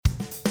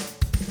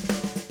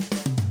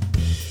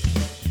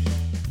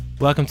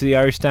Welcome to the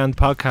Irish Stand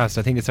podcast.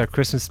 I think it's our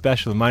Christmas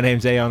special. My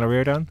name's Aon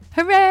O'Riordan.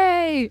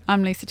 Hooray!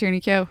 I'm Lisa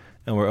Tierney-Keogh.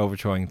 And we're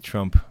overthrowing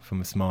Trump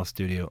from a small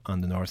studio on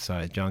the north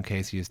side. John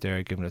Casey is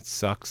there giving it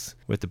socks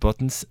with the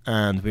buttons.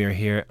 And we are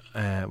here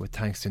with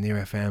thanks to Near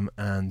FM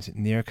and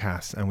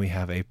Nearcast. And we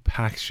have a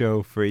packed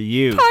show for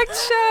you. Packed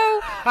show!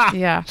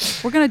 Yeah.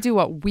 We're going to do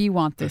what we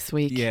want this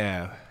week.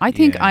 Yeah. I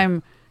think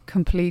I'm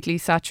completely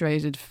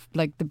saturated.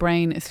 Like the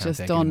brain is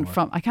just done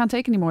from... I can't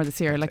take any more this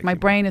year. Like my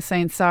brain is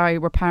saying, sorry,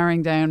 we're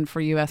powering down for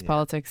US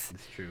politics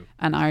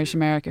and Irish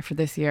America for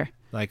this year.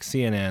 Like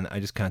CNN, I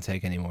just can't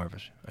take any more of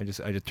it. I just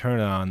turn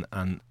it on,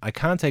 and I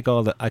can't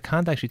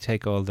actually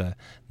take all the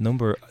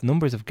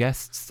numbers of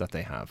guests that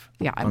they have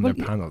on their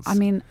panels. I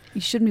mean,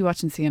 you shouldn't be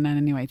watching CNN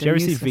anyway. Do you ever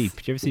see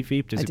Veep? Do you ever see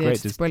Veep?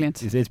 It's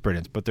brilliant. It is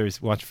brilliant. But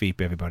watch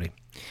Veep, everybody.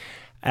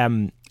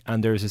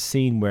 And there's a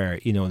scene where,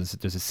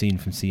 there's a scene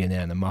from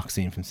CNN, a mock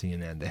scene from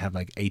CNN. They have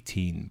like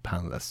 18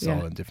 panelists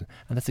all in different,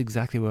 and that's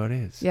exactly what it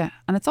is. Yeah,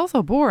 and it's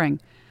also boring.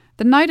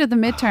 The night of the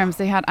midterms,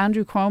 they had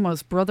Andrew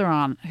Cuomo's brother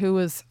on, who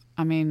was,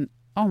 oh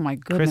my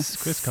goodness.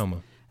 Chris Cuomo.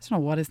 I don't know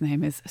what his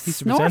name is. He's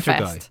the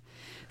presenter guy.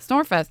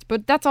 Snorefest.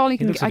 But that's all you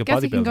can get. Like I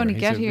guess you can go and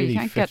get here. Really you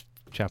can't get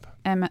chap.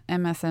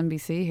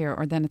 MSNBC here,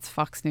 or then it's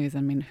Fox News.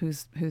 I mean,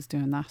 who's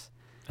doing that?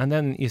 And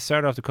then you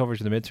start off the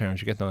coverage of the midterms,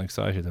 you're getting all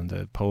excited and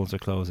the polls are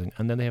closing,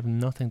 and then they have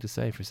nothing to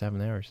say for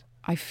 7 hours.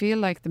 I feel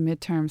like the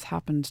midterms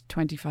happened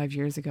 25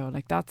 years ago.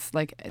 Like that's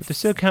like... But they're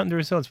still counting the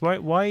results.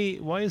 Why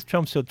is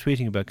Trump still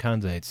tweeting about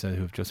candidates who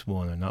have just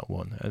won or not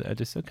won? Are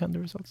they still counting the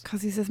results?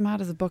 Because he's as mad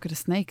as a bucket of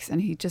snakes,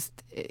 and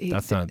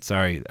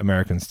sorry,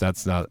 Americans,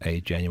 that's not a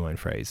genuine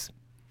phrase.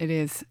 It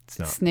is.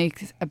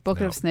 Snakes. A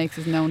bucket of snakes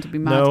is known to be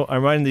mad. No,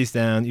 I'm writing these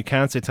down. You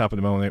can't say top of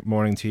the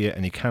morning to you,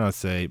 and you cannot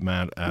say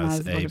mad as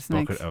a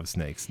bucket of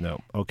snakes.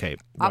 No. Okay.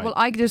 Right. Well,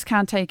 I just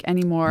can't take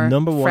any more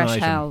fresh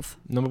hells.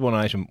 Number one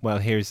item. Well,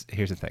 here's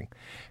the thing.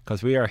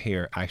 Because we are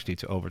here actually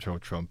to overthrow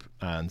Trump,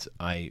 and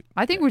I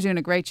think we're doing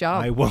a great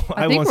job.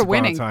 I think we're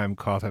winning. Upon a time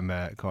called him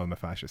a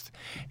fascist.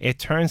 It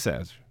turns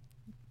out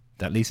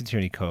that Lisa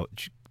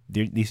Tierney-Keough's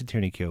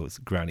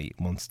granny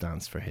once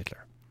danced for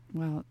Hitler.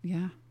 Well,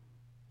 yeah.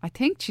 I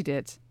think she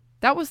did.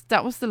 That was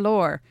the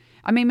lore.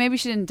 I mean, maybe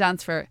she didn't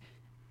dance for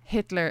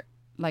Hitler,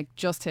 like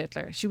just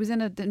Hitler. She was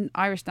in an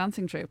Irish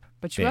dancing troupe,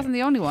 but she wasn't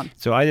the only one.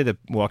 So I did a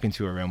walking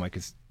tour around my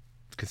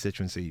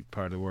constituency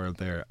part of the world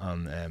there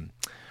on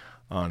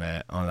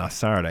last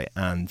Saturday,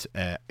 and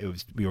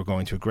we were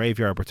going to a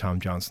graveyard where Tom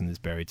Johnson is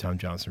buried. Tom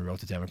Johnson wrote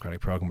the Democratic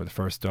program with the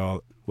first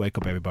stall. Wake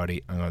up,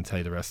 everybody! I'm going to tell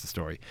you the rest of the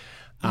story.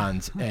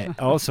 And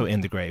also in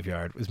the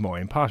graveyard was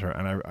Maureen Potter,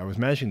 and I was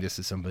mentioning this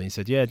to somebody. He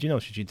said, "Yeah, do you know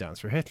she danced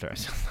for Hitler?" I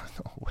said,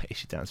 "No way,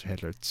 she danced for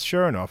Hitler."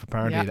 Sure enough,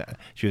 apparently that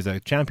she was a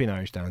champion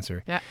Irish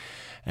dancer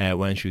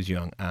when she was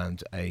young,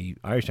 and a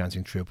Irish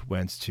dancing troupe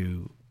went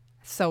to.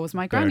 So was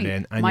my granny.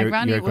 Berlin, and my your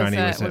granny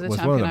was a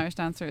champion Irish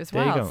dancer as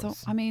there well. So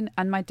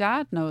and my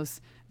dad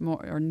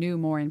knew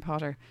Maureen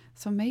Potter.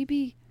 So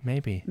maybe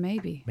it's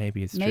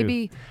true.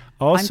 Maybe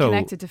also, I'm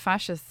connected to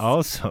fascists.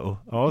 Also,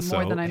 more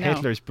than I know.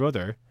 Hitler's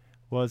brother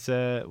was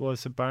a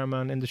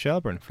barman in the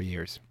Shelburne for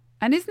years.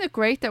 And isn't it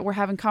great that we're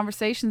having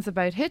conversations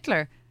about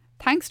Hitler?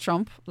 Thanks,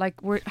 Trump.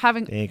 Like we're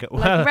having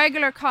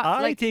regular.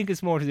 I think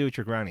it's more to do with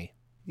your granny.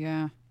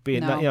 Yeah. She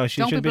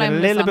should be a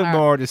little bit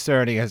more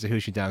discerning as to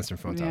who she danced in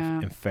front of,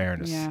 in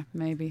fairness. Yeah,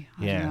 maybe.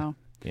 I don't know.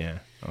 Yeah,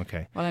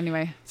 okay. Well,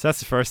 anyway. So that's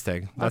the first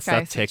thing. That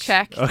tick. So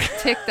check. Okay.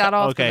 Tick that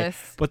off the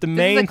list. But the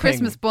main thing,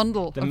 Christmas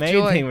bundle the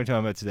main thing we're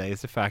talking about today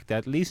is the fact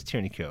that Lisa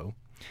Tierney-Keough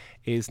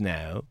is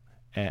now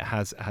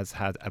has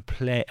had a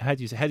play. How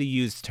do you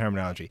use the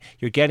terminology?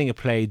 You're getting a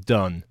play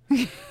done.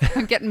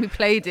 I'm getting me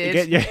play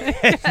did.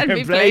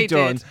 Your play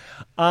done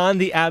on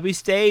the Abbey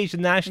Stage, the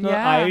National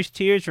Irish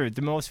Theatre,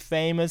 the most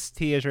famous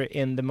theatre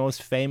in the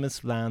most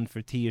famous land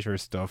for theatre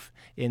stuff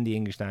in the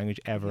English language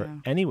ever,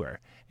 anywhere.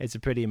 It's a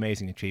pretty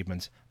amazing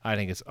achievement. I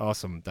think it's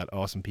awesome that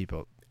awesome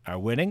people are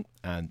winning,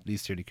 and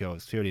Lisa Tierney-Keough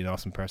is clearly an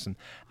awesome person.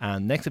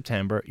 And next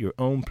September, your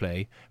own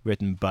play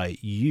written by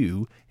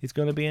you is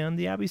going to be on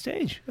the Abbey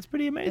Stage. That's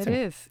pretty amazing. It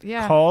is,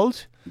 yeah.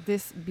 Called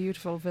This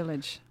Beautiful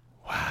Village.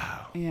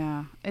 Wow.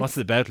 Yeah. What's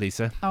it about,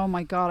 Lisa? Oh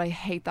my God, I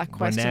hate that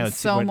question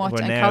so much.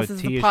 And because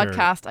it's the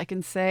podcast, I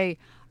can say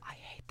I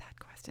hate that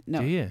question. No.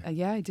 Do you?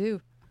 Yeah, I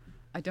do.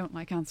 I don't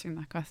like answering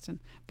that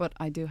question, but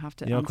I do have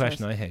to answer. You know,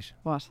 question I hate.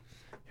 What?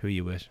 Who are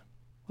you with?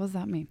 What does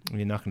that mean? When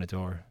you're knocking the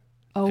door.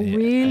 Oh,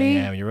 really?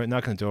 Yeah, when you're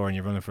knocking the door and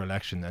you're running for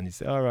election, and you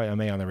say, "All right, I'm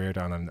Aon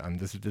O'Riordan, and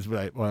this is what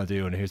I want to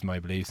do, and here's my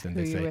beliefs." And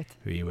they say,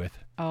 "Who are you with?"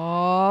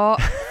 Oh,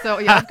 so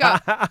yeah, I've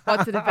got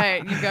what's it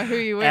about? You've got who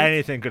you with.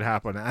 Anything could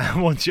happen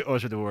once you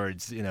utter the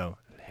words,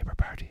 Labour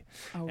Party.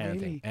 Oh, anything,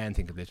 really?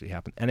 Anything could literally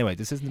happen. Anyway,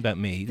 this isn't about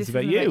me. This is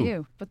about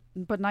you.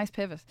 But nice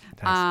pivot.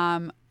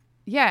 Thanks.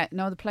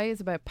 The play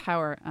is about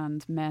power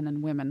and men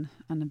and women,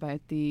 and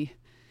about the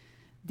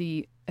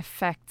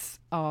effects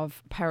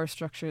of power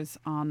structures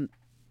on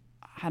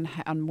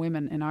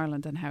women in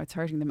Ireland and how it's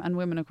hurting them, and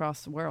women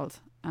across the world.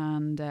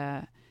 And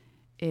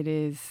it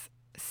is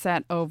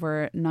set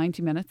over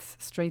 90 minutes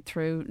straight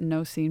through,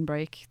 no scene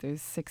break.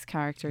 There's 6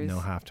 characters.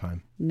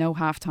 No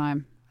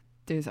halftime.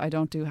 I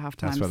don't do half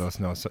times. That's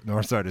what us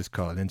Northsiders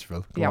call an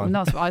interval. Go Yeah, well, on.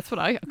 no, so that's what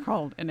I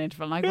called an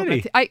interval. And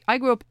Really? I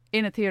grew up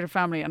in a theatre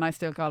family, and I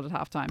still called it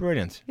half time.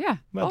 Brilliant. Yeah,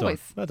 Well always.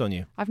 done. Well done,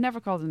 you. I've never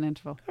called it an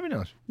interval. Have you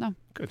not? No.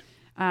 Good.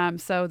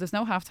 So there's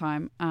no half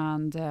time,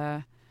 and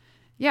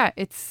yeah,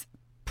 it's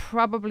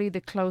probably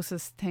the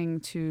closest thing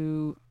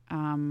to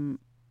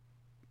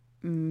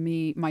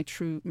my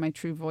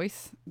true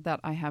voice that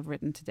I have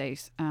written to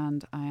date,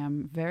 and I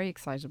am very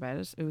excited about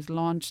it. It was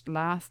launched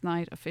last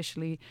night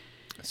officially.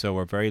 So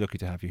we're very lucky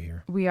to have you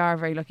here. We are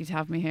very lucky to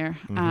have me here.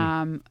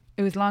 Mhm.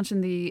 It was launched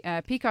in the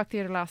Peacock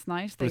Theatre last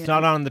night. But it's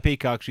not on the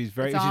Peacock. She's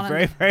very, It's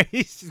on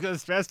she's going to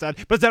stress that.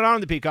 But it's not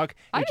on the Peacock.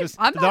 I'm It's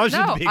not- launched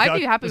in no, the Peacock. I'd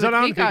be happy It's with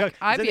not on the Peacock. Peacock.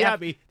 I'd It's in be the hap-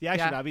 Abbey, the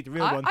actual Yeah. Abbey, the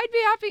real one. I'd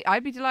be happy.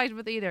 I'd be delighted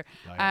with either.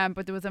 Right.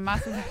 But there was a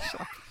massive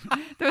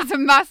there was a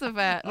massive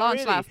Oh, launch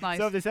really? last night.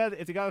 So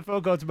if they got a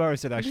phone call tomorrow,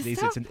 said actually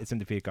Stop. it's in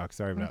the Peacock.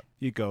 Sorry about that.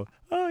 You go,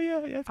 oh yeah,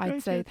 it's I'd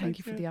great, say yeah, thank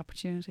you for yeah. the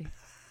opportunity.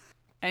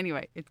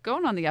 Anyway, it's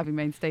going on the Abbey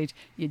main stage,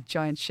 you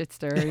giant shit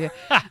stirrer, you.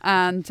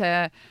 and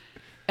But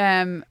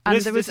and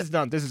this, there was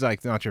this is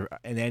like not your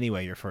in any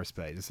way your first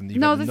play. You've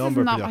no, had a this is number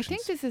of not. I productions.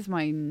 think this is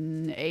my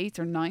 8th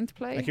or 9th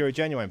play. Like you're a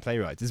genuine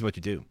playwright. This is what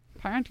you do.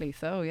 Apparently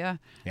so, yeah.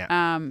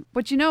 Yeah.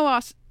 But you know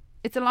what?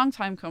 It's a long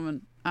time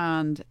coming,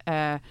 and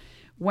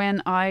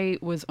when I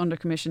was under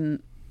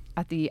commission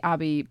at the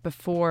Abbey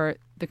before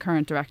the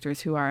current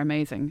directors, who are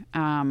amazing,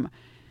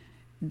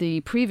 the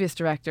previous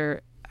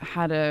director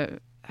had a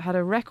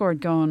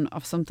record going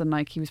of something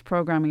like he was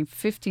programming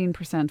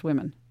 15%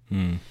 women,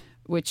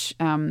 which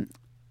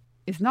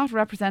is not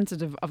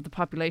representative of the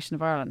population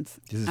of Ireland.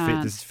 This is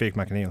And- this is Fake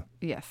McNeil.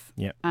 Yes.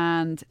 Yeah.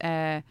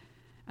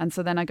 And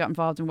so then I got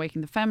involved in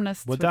Waking the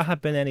Feminists. Would that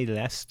have been any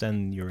less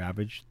than your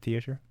average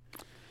theatre,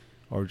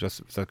 or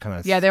just so kind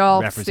of Yeah, they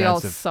all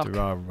representative? suck.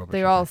 They're all rubbish, They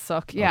okay. all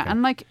suck. Yeah, Okay.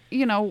 and like,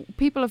 you know,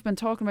 people have been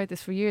talking about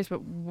this for years, but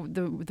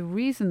the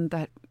reason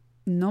that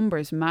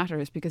numbers matter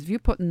is because if you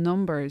put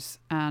numbers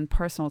and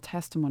personal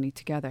testimony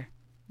together,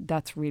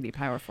 that's really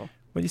powerful.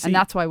 Well, you see, And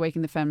that's why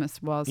Waking the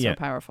Feminists was Yeah, so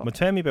powerful. well,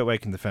 tell me about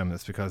Waking the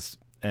Feminists, because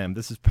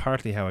this is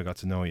partly how I got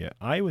to know you.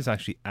 I was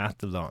actually at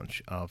the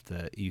launch of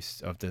the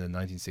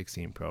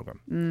 1916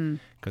 program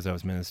because I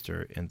was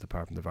minister in the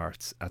Department of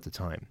Arts at the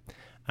time,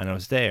 and I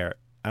was there.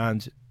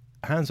 And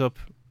hands up,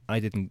 I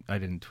didn't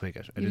twig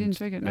it. You didn't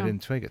twig it, no. I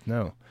didn't twig it.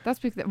 No. That's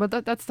because, well,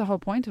 that's the whole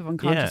point of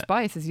unconscious Yeah.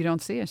 bias is you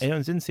don't see it. I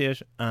didn't see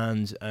it,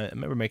 and I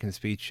remember making a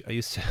speech. I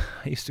used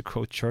to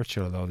quote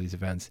Churchill at all these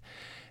events.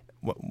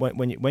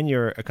 When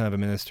you're a kind of a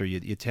minister,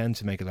 you tend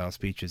to make a lot of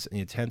speeches, and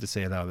you tend to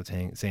say a lot of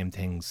the same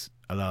things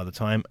a lot of the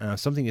time. And if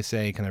something you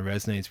say kind of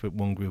resonates with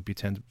one group, you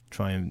tend to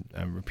try and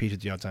repeat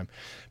it the odd time.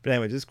 But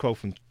anyway, this quote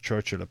from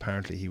Churchill.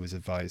 Apparently, he was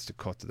advised to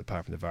cut to the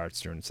Department of Arts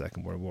during the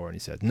Second World War, and he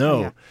said,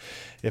 "No, Yeah.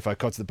 if I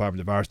cut to the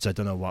Department of Arts, I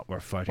don't know what we're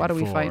fighting for." What are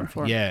we fighting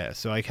for? Yeah,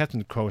 so I kept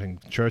on quoting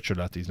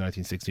Churchill at these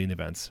 1916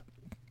 events,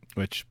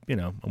 which, you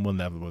know, on one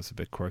level was a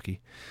bit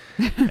quirky.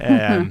 But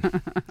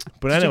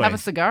Did anyway, you have a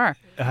cigar?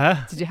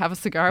 huh? Did you have a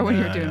cigar when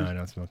you were doing No, it? I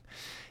don't smoke.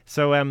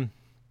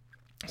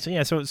 So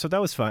yeah, so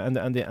that was fine,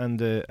 and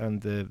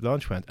the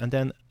launch went, and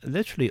then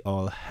literally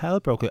all hell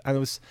broke loose, and it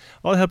was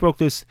all hell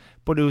broke loose,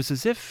 but it was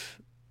as if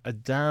a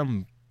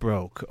dam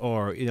broke,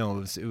 or you know,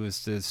 it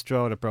was the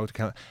straw that broke the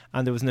camel's.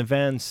 And there was an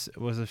event.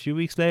 Was it a few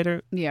weeks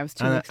later? Yeah, it was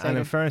 2 And, weeks and in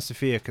later. fairness to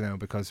Fiach, you know,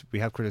 because we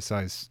have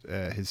criticised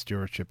his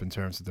stewardship in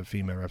terms of the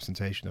female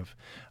representation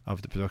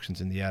of the productions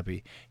in the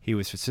Abbey, he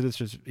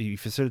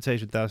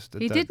facilitated that.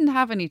 He that- didn't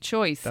have any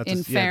choice, That's in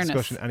just- yeah, fairness.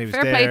 discussion, and he was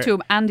Fair play there. to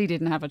him, and he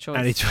didn't have a choice.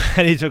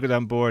 and he took it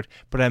on board.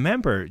 But I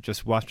remember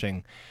just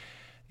watching,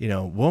 you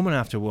know, woman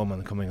after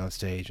woman coming on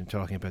stage and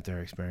talking about their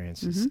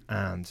experiences,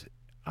 and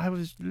I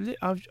was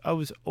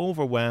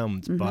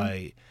overwhelmed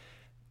by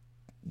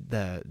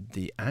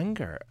the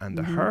anger and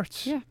the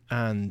hurt, Yeah.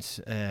 and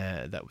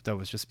that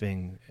was just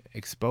being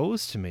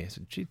exposed to me.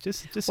 So, gee,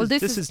 this Well,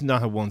 this is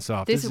not a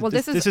once-off. this- well,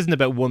 this is- this isn't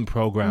about one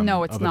program.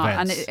 No, it's of not,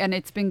 events. and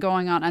it's been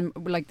going on, and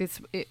like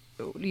this,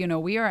 you know,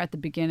 we are at the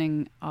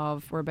beginning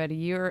of, we're about a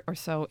year or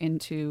so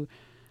into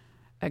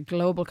a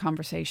global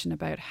conversation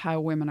about how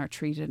women are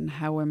treated and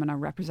how women are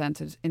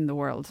represented in the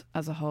world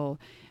as a whole,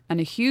 and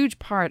a huge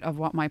part of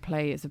what my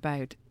play is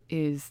about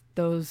is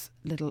those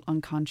little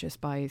unconscious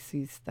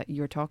biases that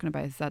you're talking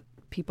about, is that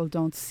people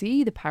don't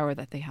see the power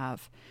that they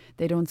have,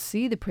 they don't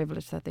see the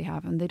privilege that they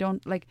have, and they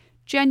don't, like,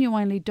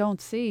 genuinely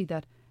don't see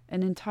that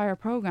an entire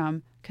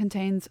program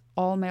contains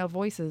all male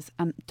voices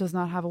and does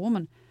not have a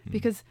woman.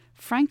 Because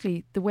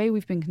frankly, the way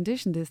we've been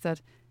conditioned is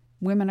that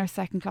women are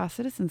second class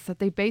citizens, that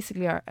they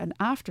basically are an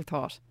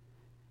afterthought.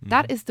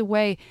 That is the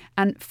way,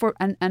 and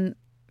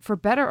for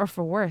better or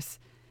for worse,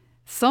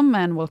 some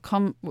men will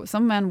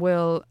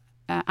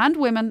and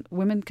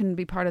women can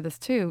be part of this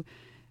too.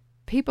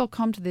 People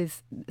come to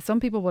this, some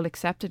people will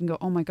accept it and go,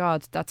 oh my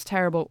God, that's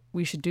terrible,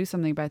 we should do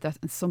something about that.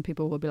 And some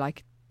people will be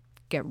like,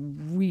 get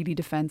really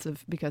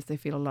defensive because they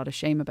feel a lot of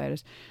shame about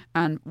it.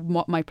 And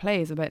what my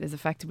play is about is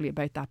effectively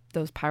about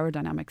those power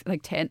dynamics.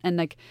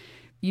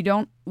 You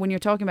don't, when you're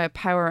talking about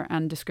power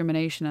and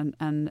discrimination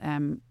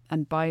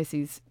and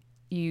biases,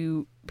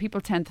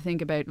 people tend to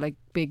think about like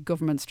big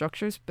government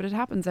structures, but it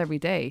happens every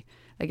day.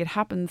 Like it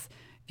happens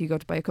if you go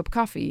to buy a cup of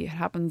coffee. It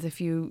happens if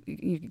you're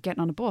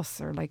getting on a bus,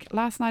 or like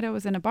last night I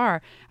was in a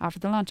bar after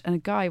the lunch and a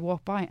guy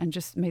walked by and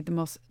just made the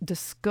most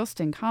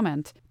disgusting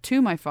comment to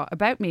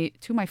about me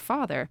to my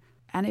father,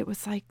 and it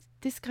was like,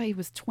 this guy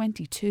was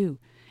 22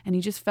 and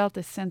he just felt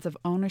this sense of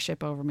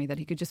ownership over me that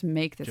he could just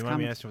make this Do you comment.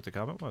 mind me asking what the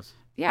comment was?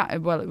 Yeah,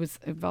 well, it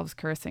involves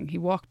cursing. He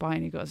walked by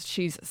and he goes,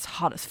 "She's as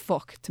hot as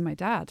fuck," to my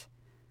dad.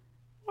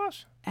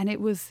 What? And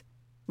it was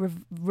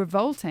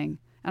revolting.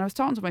 And I was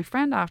talking to my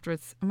friend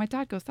afterwards, and my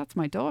dad goes, "That's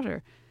my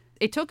daughter."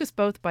 It took us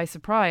both by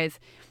surprise.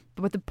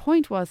 But the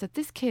point was that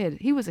this kid,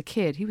 he was a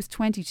kid. He was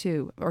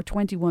 22 or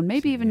 21,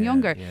 maybe even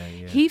younger.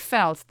 Yeah. He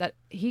felt that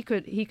he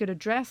could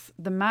address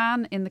the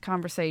man in the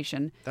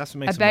conversation. That's what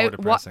makes it more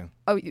depressing.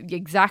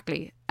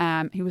 Exactly.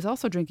 He was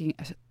also drinking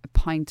a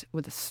pint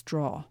with a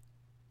straw.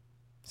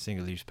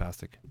 Single-use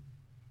plastic.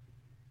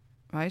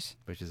 Right?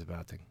 Which is a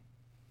bad thing.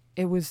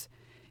 It was...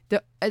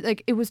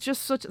 it was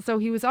just such. So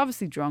he was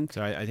obviously drunk.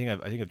 So I think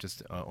I've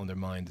just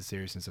undermined the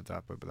seriousness of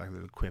that, but like a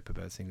little quip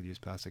about single-use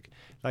plastic.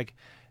 Like,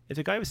 if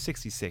the guy was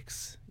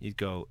 66, you'd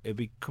go, it'd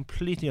be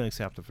completely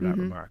unacceptable for that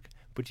remark.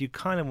 But you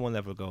kind of one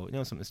level go,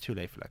 something, it's too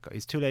late for that guy.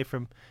 It's too late for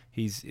him.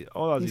 He's these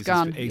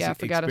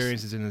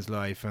experiences in his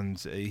life, and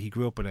he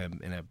grew up in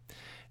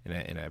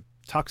a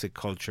toxic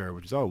culture,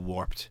 which is all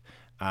warped,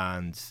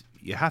 and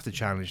you have to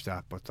challenge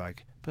that. But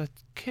the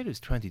kid is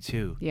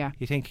 22. Yeah.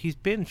 You think he's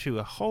been through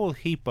a whole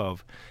heap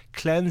of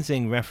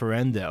cleansing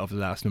referenda over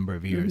the last number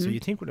of years. So you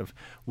think would have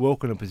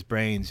woken up his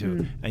brain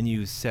to a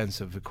new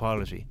sense of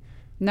equality.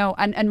 No,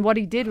 and what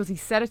he did was he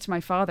said it to my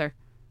father.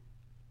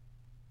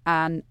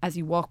 And as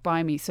he walked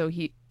by me, so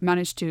he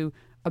managed to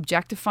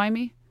objectify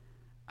me,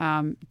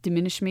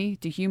 diminish me,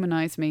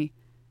 dehumanize me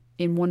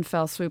in one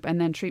fell swoop, and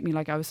then treat me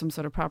like I was some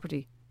sort of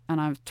property. And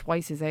I was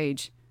twice his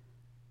age.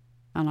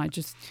 And I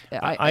just,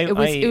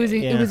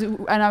 it was,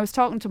 and I was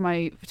talking to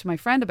my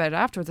friend about it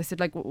afterwards. I said,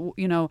 like,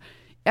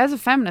 as a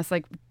feminist,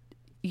 like,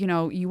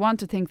 you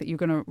want to think that you're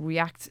going to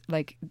react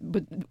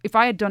but if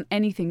I had done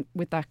anything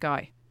with that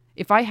guy,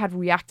 if I had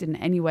reacted in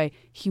any way,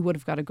 he would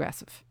have got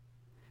aggressive,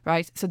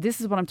 right? So this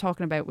is what I'm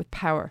talking about with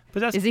power.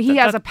 But he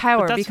has a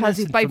power because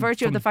he's by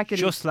virtue of the fact that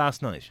just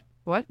last night.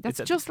 What? That's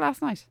just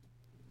last night.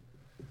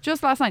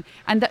 Just last night,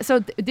 and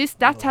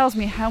that tells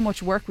me how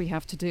much work we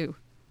have to do.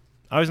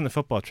 I was on a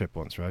football trip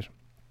once, right?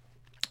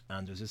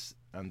 And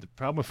the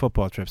problem with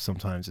football trips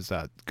sometimes is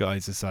that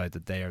guys decide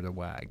that they are the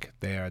wag.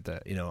 They are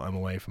the, I'm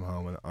away from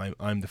home and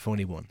I'm the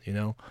funny one,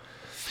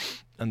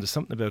 And there's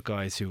something about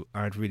guys who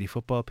aren't really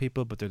football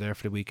people, but they're there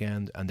for the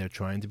weekend and they're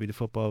trying to be the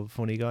football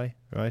funny guy,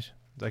 right?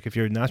 Like if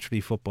you're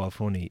naturally football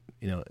funny,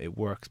 it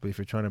works. But if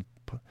you're trying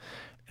to,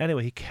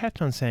 anyway, he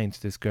kept on saying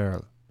to this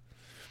girl,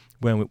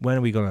 when are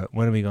we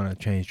gonna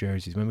change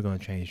jerseys? When are we gonna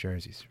change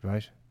jerseys?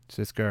 Right? To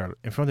this girl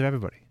in front of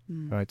everybody,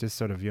 right? This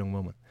sort of young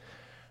woman.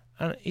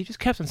 And he just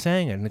kept on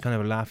saying it in a kind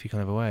of a laughy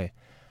kind of a way.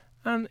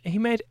 And he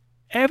made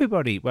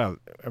everybody,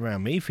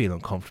 around me feel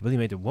uncomfortable. He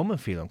made the woman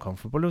feel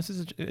uncomfortable. It was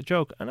just a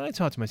joke. And I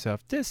thought to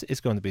myself, this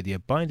is going to be the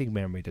abiding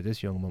memory that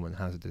this young woman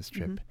has of this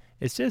trip.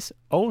 It's this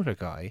older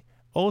guy,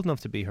 old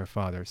enough to be her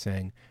father,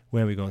 saying,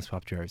 when are we going to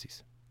swap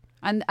jerseys?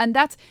 And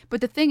that's,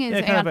 but the thing is,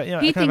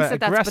 he thinks that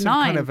that's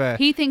benign.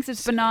 He thinks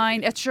it's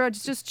benign. It's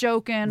just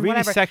joking, really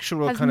whatever.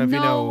 Sexual has kind of,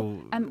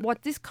 And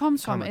what this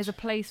comes from is a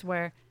place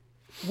where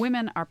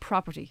women are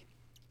property.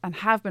 And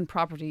have been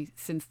property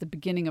since the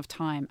beginning of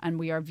time, and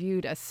we are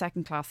viewed as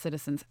second-class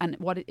citizens. And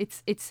what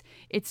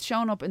it's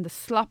shown up in the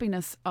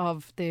sloppiness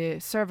of the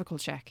cervical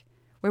check,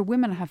 where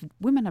women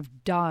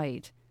have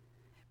died.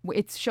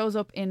 It shows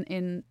up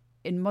in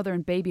mother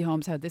and baby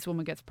homes how this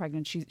woman gets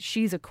pregnant.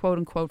 She's a quote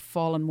unquote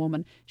fallen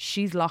woman.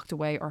 She's locked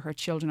away, or her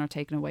children are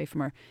taken away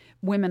from her.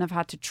 Women have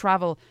had to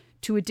travel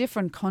to a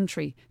different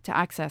country to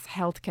access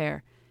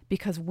healthcare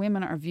because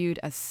women are viewed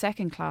as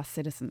second-class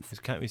citizens.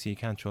 You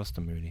can't trust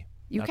them really.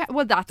 You can't.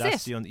 Well, that's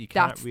it.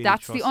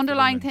 That's the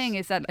underlying thing,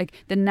 is that like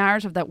the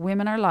narrative that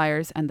women are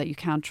liars and that you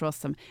can't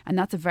trust them, and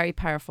that's a very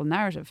powerful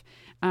narrative.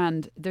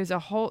 And there's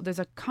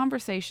a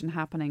conversation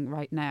happening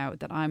right now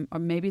that or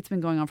maybe it's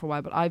been going on for a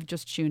while, but I've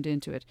just tuned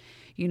into it.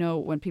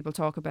 When people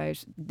talk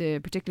about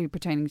particularly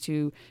pertaining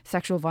to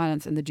sexual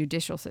violence in the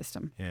judicial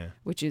system,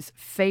 which is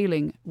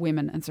failing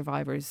women and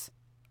survivors,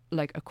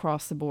 like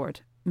across the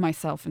board,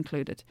 myself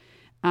included,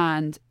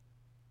 and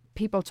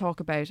people talk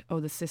about,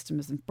 the system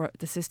is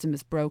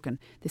broken.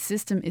 The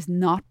system is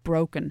not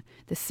broken.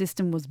 The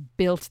system was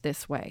built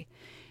this way.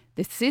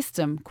 The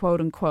system, quote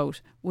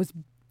unquote, was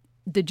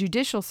the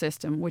judicial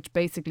system, which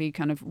basically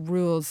kind of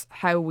rules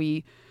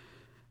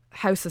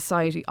how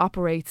society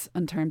operates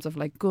in terms of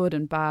like good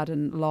and bad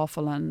and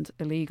lawful and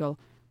illegal,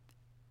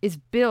 is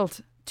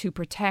built to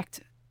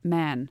protect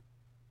men.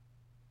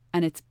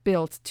 And it's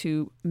built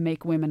to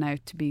make women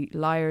out to be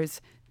liars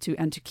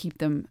and to keep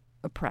them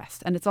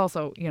oppressed. And it's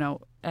also,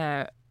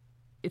 there's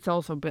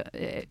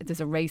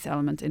a race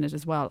element in it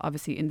as well.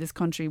 Obviously, in this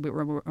country,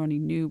 we're only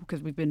new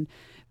because we've been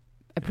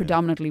a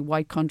predominantly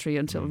white country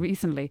until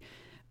recently.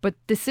 But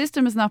the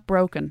system is not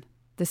broken.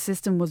 The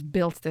system was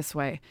built this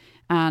way.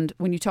 And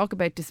when you talk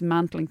about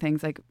dismantling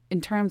things, like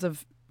in terms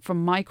of,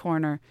 from my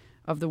corner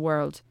of the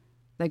world,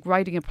 like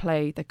writing a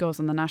play that goes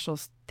on the National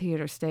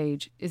Theatre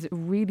stage is a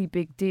really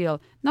big deal.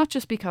 Not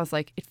just because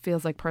like it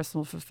feels like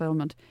personal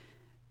fulfillment,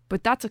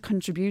 but that's a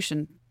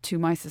contribution to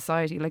my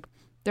society. Like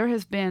there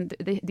has been,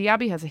 the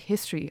Abbey has a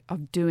history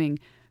of doing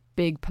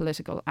big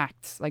political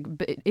acts. Like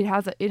it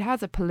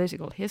has a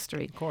political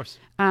history. Of course.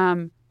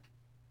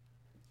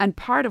 And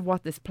part of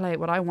what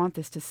I want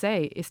this to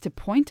say is to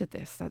point at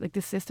this, that like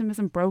the system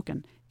isn't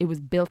broken. It was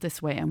built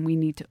this way and we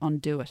need to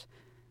undo it.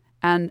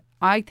 And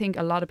I think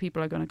a lot of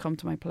people are going to come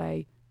to my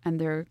play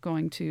and they're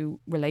going to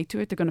relate to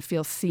it. They're going to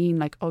feel seen,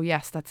 like, oh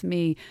yes, that's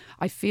me.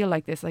 I feel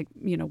like this. Like,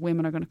 you know,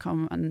 women are going to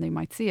come and they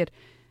might see it.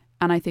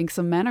 And I think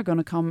some men are going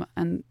to come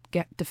and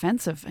get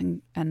defensive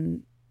and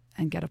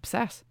get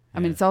upset. I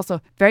mean, it's also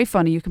very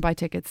funny. You can buy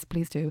tickets,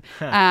 please do.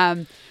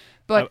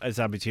 But it's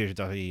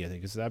abbeytheatre.ie, I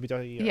think. Is it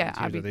abbey.ie? Yeah,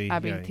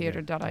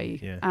 abbeytheatre.ie.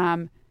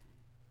 Yeah.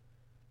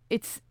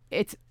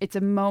 It's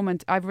a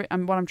moment.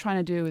 And what I'm trying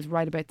to do is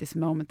write about this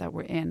moment that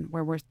we're in,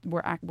 where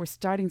we're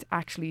starting to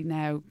actually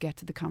now get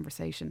to the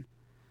conversation.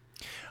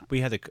 We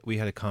had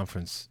a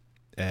conference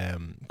a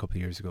couple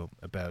of years ago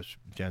about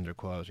gender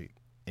equality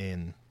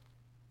in,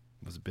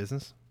 was it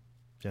business?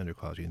 Gender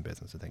equality in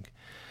business, I think.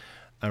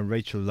 And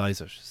Rachel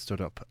Lysaght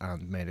stood up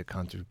and made a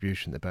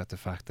contribution about the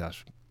fact that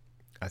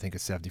I think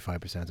it's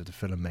 75% of the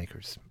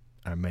filmmakers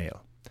are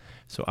male.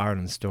 So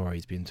Ireland's story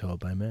is being told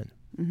by men.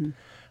 Mm-hmm.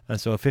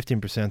 And so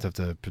 15% of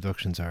the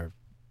productions are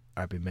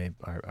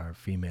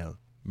female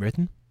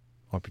written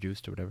or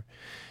produced or whatever.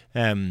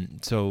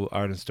 So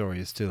Ireland's story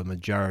is still a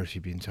majority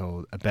being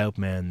told about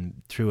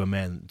men through a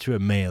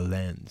male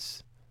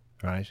lens.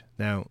 Right?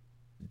 Now,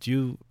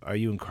 are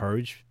you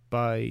encouraged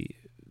by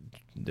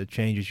the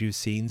changes you've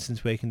seen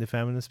since Waking the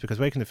Feminists? Because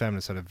Waking the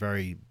Feminists had a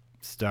very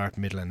start,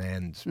 middle and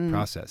end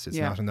process. It's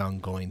not an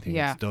ongoing thing.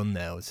 It's done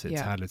now. It's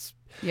had its...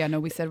 Yeah, no,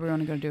 we said we were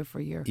only going to do it for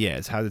a year. Yeah,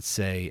 it's had its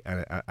say,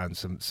 and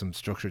some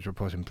structures were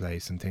put in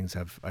place and things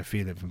have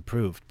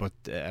improved. But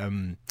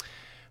do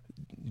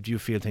you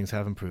feel things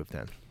have improved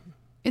then?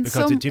 In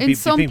some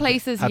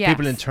places, have yes. Have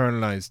people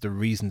internalised the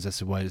reasons as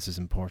to why this is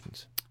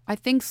important? I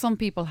think some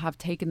people have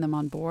taken them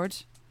on board.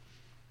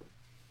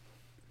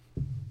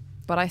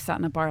 But I sat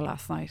in a bar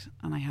last night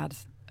and I had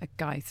a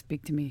guy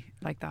speak to me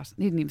like that.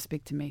 He didn't even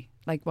speak to me,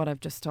 like what I've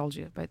just told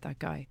you about that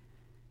guy.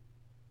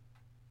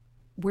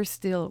 We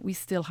still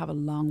have a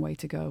long way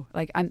to go.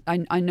 Like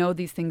I know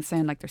these things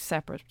sound like they're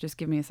separate. Just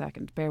give me a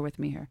second. Bear with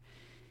me here.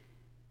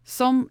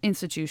 Some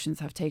institutions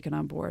have taken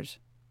on board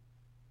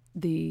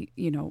the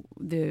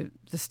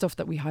stuff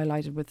that we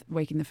highlighted with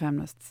Waking the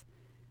Feminists,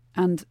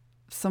 and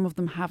some of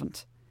them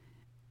haven't.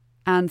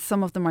 And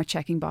some of them are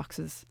checking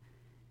boxes.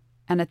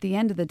 And at the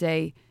end of the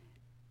day,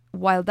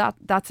 while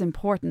that's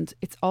important,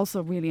 it's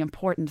also really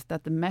important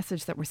that the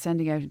message that we're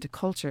sending out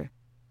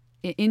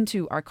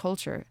into our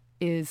culture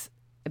is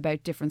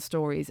about different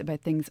stories,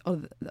 about things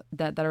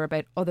that are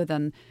about other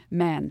than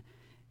men,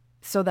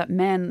 so that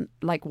men,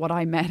 like what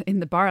I met in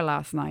the bar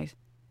last night,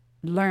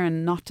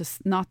 learn not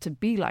to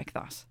be like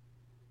that.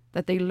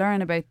 That they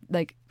learn about,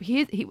 like,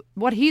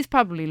 what he's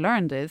probably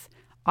learned is,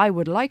 I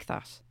would like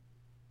that.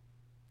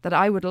 That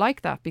I would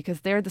like that because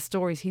they're the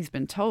stories he's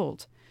been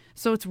told.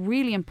 So it's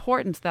really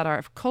important that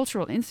our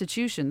cultural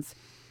institutions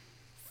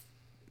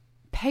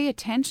pay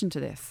attention to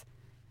this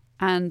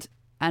and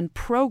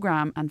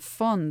program and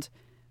fund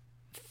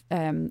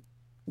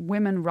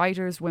women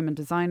writers, women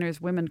designers,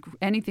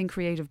 anything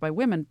creative by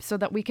women, so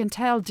that we can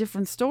tell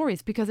different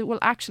stories, because it will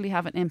actually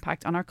have an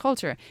impact on our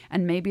culture.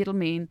 And maybe it'll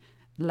mean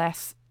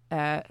less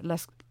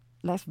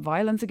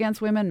violence against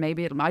women.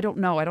 Maybe I don't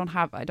know.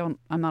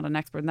 I'm not an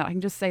expert in that. I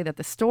can just say that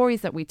the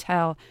stories that we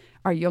tell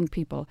our young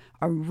people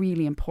are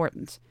really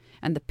important.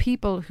 And the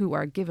people who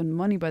are given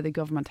money by the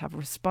government have a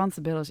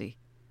responsibility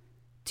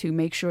to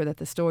make sure that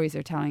the stories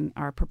they're telling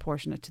are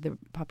proportionate to the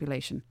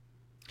population.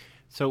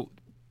 So,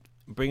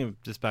 bringing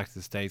this back to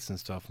the States and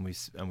stuff,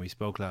 and we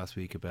spoke last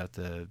week about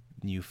the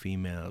new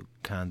female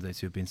candidates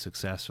who've been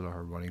successful or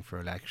are running for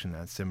election,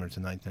 and similar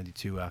to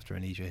 1992 after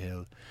Anita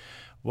Hill.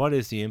 What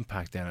is the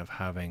impact then of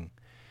having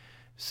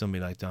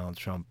somebody like Donald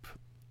Trump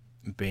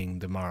being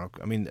the moral...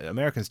 I mean,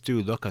 Americans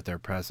do look at their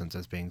president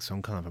as being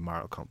some kind of a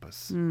moral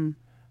compass.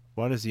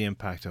 What is the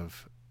impact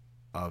of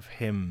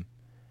him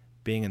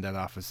being in that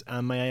office?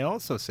 And may I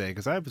also say,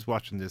 because I was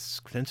watching this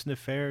Clinton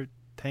affair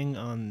thing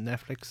on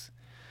Netflix,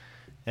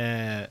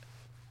 and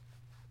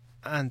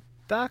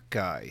that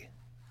guy,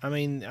 I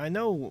mean, I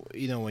know,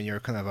 when you're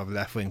kind of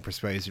left-wing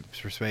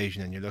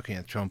persuasion and you're looking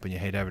at Trump and you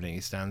hate everything he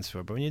stands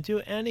for, but when you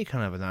do any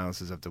kind of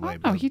analysis of the way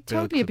he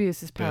totally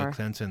abuses power. Bill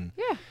Clinton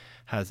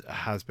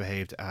has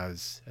behaved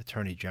as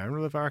Attorney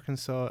General of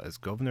Arkansas, as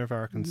Governor of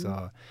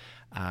Arkansas,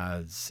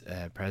 as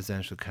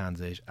presidential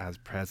candidate, as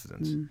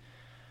president.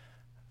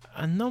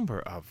 A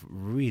number of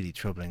really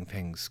troubling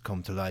things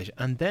come to light,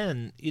 and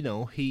then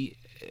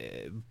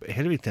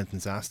Hillary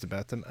Clinton's asked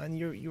about them, and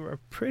you are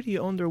pretty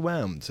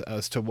underwhelmed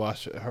as to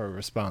what her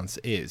response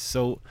is.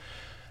 So,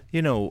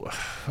 you know,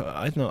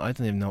 I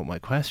don't even know what my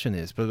question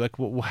is, but like,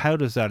 how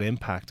does that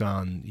impact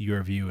on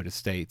your view of the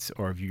States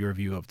or your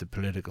view of the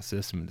political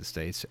system in the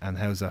States, and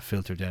how does that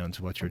filter down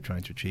to what you're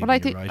trying to achieve? Well, I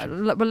think.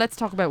 Well, let's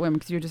talk about women,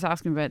 because you're just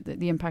asking about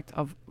the impact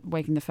of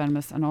Waking the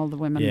Feminists and all the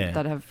women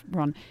that have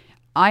run.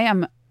 I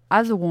am,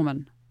 as a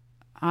woman,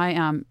 I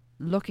am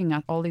looking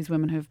at all these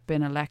women who've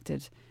been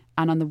elected,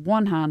 and on the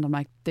one hand, I'm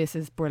like, this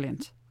is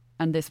brilliant,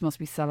 and this must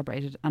be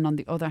celebrated, and on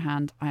the other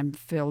hand, I'm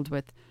filled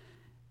with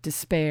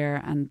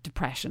despair and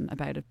depression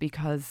about it,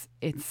 because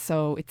it's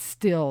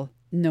still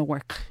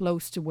nowhere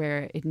close to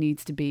where it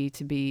needs to be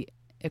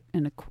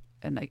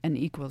an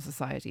equal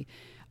society.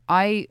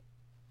 I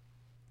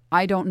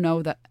don't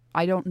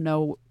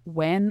know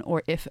when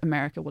or if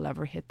America will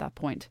ever hit that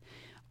point.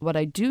 What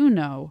I do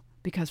know,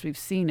 because we've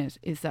seen it,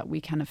 is that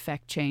we can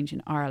affect change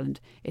in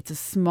Ireland. It's a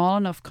small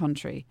enough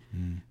country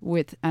and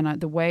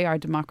the way our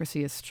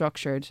democracy is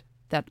structured,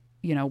 that,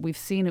 you know, we've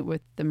seen it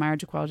with the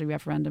marriage equality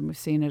referendum, we've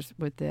seen it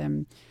with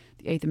the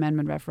Eighth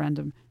Amendment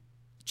referendum.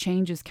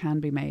 Changes can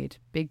be made.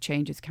 Big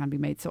changes can be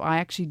made. So I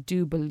actually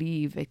do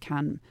believe it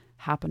can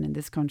happen in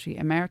this country.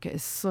 America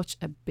is such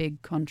a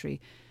big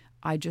country.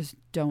 I just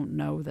don't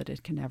know that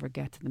it can ever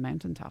get to the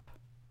mountaintop.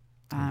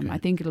 I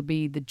think it'll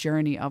be the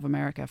journey of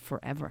America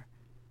forever.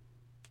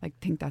 I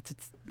think that's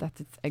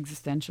its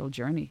existential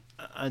journey.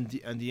 And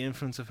the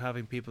influence of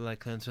having people like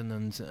Clinton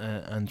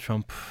and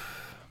Trump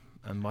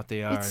and what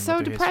they are. It's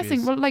so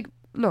depressing. Well, like,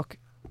 look,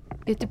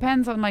 it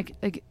depends on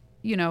like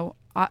you know,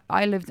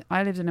 I lived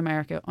in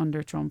America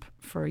under Trump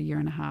for a year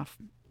and a half,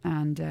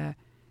 and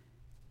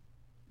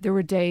there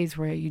were days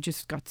where you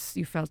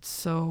felt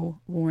so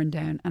worn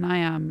down. And I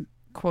am,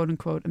 quote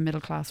unquote, a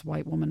middle class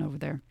white woman over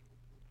there.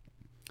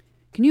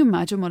 Can you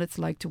imagine what it's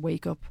like to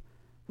wake up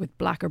with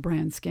black or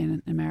brown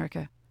skin in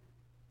America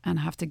and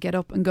have to get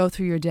up and go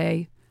through your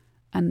day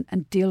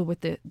and deal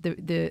with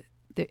the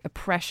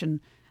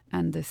oppression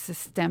and the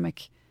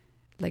systemic,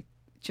 like,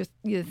 just,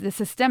 you know, the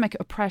systemic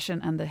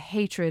oppression and the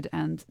hatred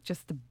and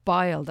just the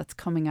bile that's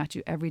coming at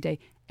you every day,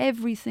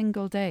 every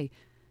single day.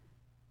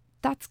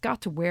 That's got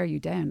to wear you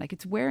down. Like,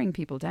 it's wearing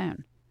people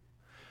down.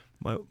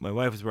 My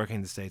wife was working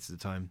in the States at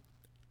the time,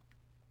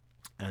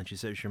 and she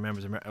said she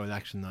remembers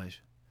election night.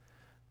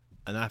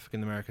 An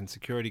African-American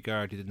security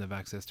guard who didn't have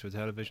access to a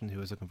television, who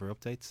was looking for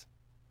updates,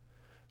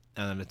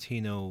 and a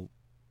Latino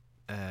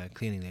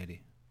cleaning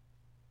lady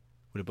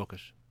with a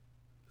bucket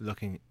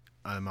looking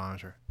at a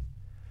monitor,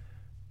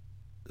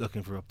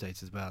 looking for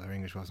updates as well. Her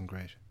English wasn't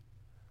great,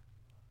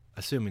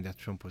 assuming that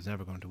Trump was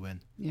never going to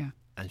win. Yeah.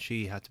 And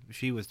she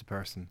was the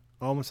person,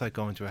 almost like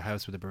going to a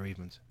house with a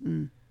bereavement,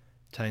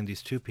 telling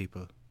these two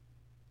people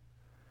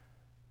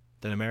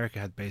that America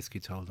had basically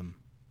told them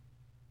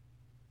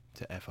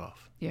to F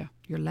off. Yeah,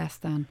 you're less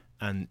than.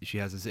 And she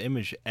has this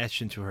image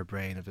etched into her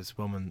brain of this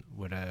woman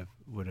with a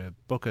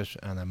bucket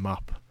and a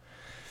mop,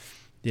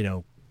 you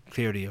know,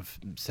 clearly of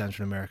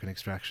Central American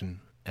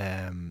extraction,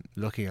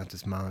 looking at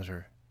this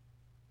monitor,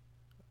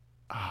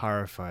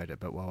 horrified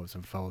about what was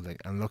unfolding,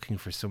 and looking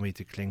for somebody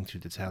to cling to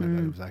tell her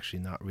that it was actually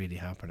not really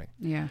happening.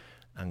 Yeah.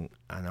 And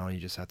all you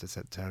just had to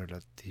tell her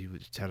that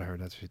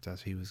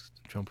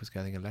Trump was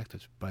getting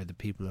elected by the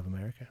people of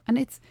America. And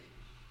it's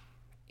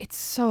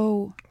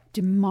so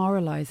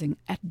demoralizing.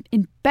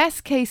 In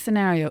best case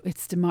scenario,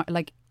 it's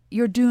like,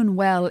 you're doing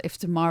well if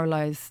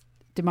demoralized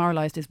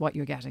is what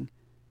you're getting,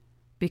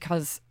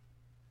 because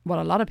what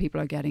a lot of people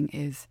are getting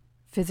is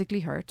physically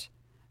hurt,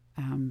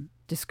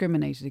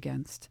 discriminated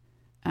against,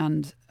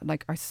 and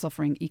like are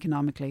suffering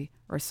economically,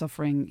 or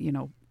suffering, you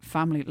know,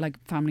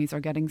 families are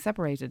getting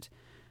separated.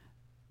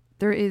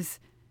 There is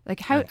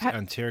like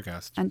and tear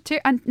gassed and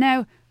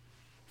now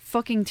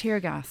fucking tear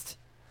gassed.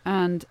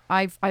 And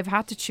I've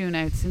had to tune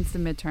out since the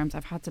midterms.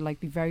 I've had to like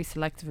be very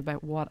selective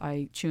about what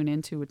I tune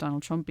into with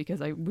Donald Trump,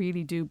 because I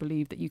really do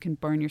believe that you can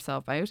burn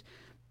yourself out,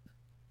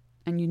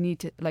 and you need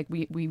to, like,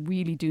 we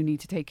really do need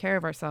to take care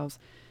of ourselves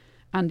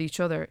and each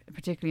other,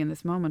 particularly in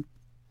this moment.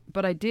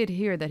 But I did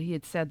hear that he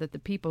had said that the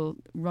people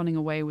running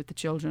away with the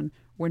children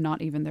were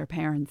not even their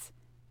parents,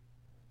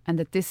 and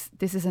that this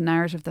is a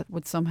narrative that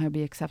would somehow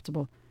be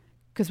acceptable.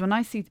 Because when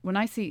I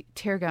see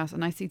tear gas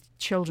and I see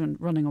children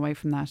running away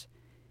from that,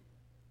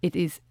 it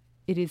is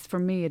for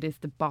me, it is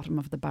the bottom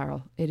of the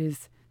barrel. It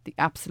is the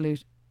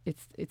absolute,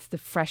 it's the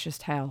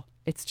freshest hell.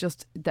 It's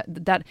just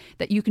that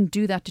you can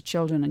do that to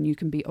children and you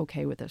can be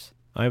okay with it.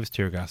 I was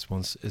tear gassed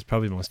once. It's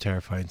probably the most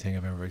terrifying thing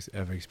I've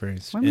ever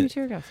experienced. When were you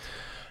tear gassed?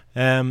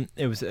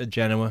 It was at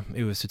Genoa.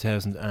 It was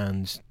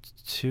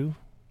 2002,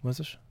 was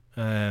it?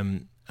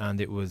 And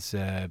it was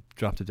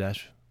Drop the Debt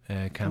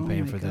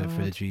campaign for the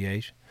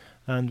G8.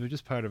 And we're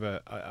just part of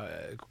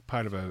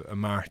a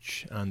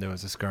march, and there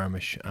was a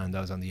skirmish, and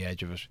I was on the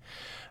edge of it,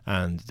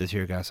 and the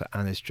tear gas,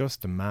 and it's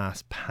just a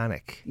mass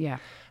panic. Yeah.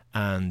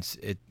 And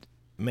it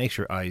makes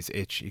your eyes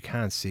itch. You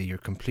can't see. You're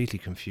completely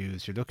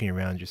confused. You're looking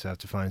around yourself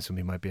to find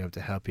somebody who might be able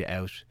to help you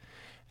out.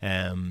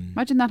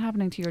 Imagine that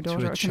happening to your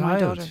daughter, to my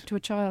daughter, to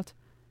a child.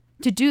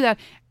 To do that.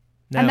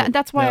 Now, and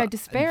that's why I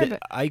despair of it.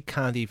 I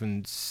can't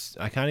even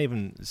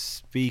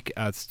speak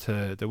as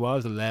to, there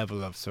was a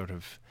level of sort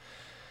of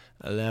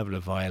a level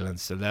of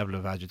violence, a level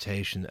of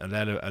agitation, a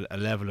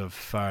level of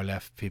far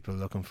left people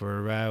looking for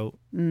a row.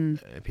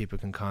 People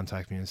can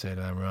contact me and say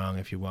that I'm wrong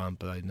if you want,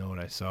 but I know what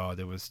I saw.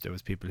 There was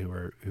people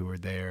who were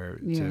there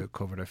to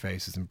cover their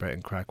faces and break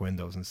and crack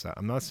windows and stuff.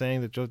 I'm not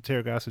saying that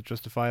tear gas was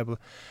justifiable,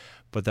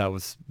 but that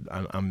was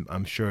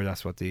I'm sure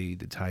that's what the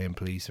Italian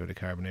police or the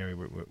Carabinieri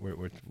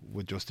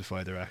would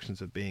justify their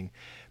actions of being.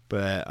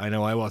 But I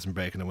know I wasn't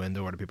breaking a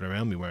window, or the people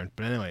around me weren't.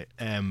 But anyway,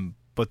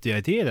 but the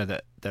idea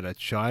that a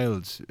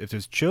child, if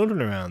there's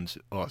children around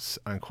us,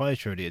 I'm quite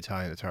sure the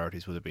Italian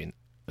authorities would have been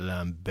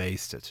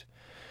lambasted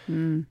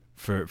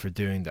for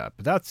doing that.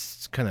 But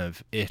that's kind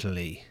of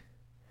Italy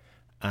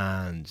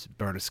and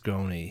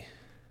Berlusconi.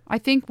 I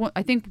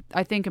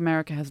think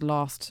America has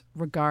lost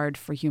regard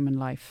for human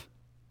life,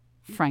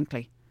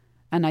 frankly,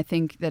 and I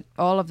think that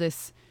all of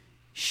this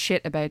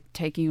shit about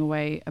taking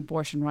away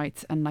abortion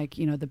rights and, like,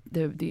 you know,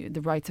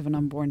 the rights of an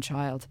unborn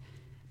child,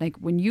 like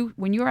when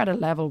you're at a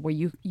level where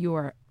you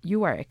are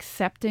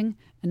accepting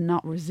and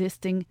not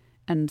resisting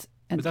and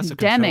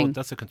condemning.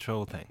 That's a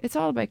control thing. It's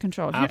all about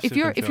control.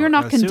 Absolute If you're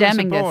not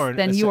condemning this,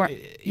 then you are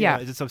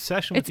it's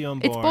obsession with the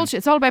unborn. It's bullshit.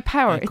 It's all about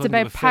power. It's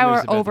about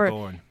power over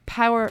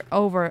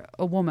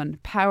a woman,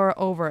 power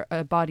over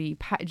a body,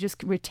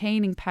 just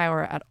retaining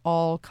power at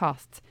all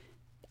costs.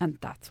 And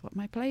that's what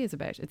my play is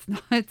about. It's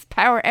not. It's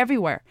power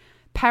everywhere.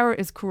 Power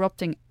is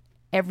corrupting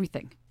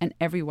everything and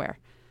everywhere,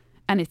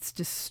 and it's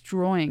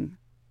destroying.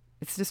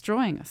 It's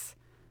destroying us,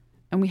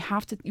 and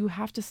you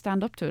have to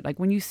stand up to it. Like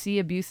when you see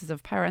abuses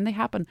of power, and they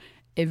happen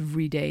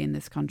every day in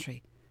this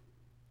country.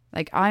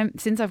 Like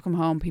since I've come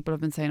home, people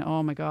have been saying,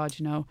 "Oh my God,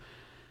 you know,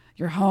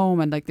 you're home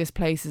and like this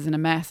place is in a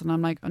mess." And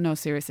I'm like, "Oh no,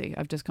 seriously,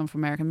 I've just come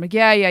from America." I'm like,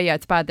 yeah,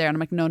 it's bad there. And I'm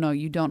like, no,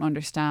 you don't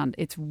understand.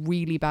 It's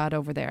really bad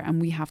over there,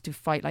 and we have to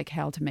fight like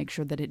hell to make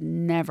sure that it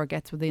never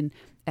gets within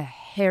a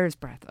hair's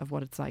breadth of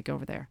what it's like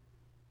over there.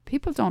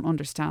 People don't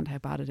understand how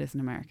bad it is in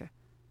America.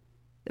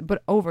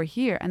 But over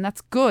here, and that's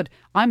good.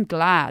 I'm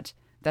glad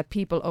that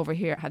people over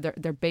here had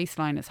their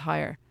baseline is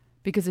higher,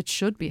 because it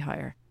should be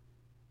higher.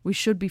 We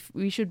should be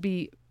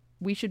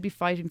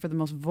fighting for the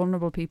most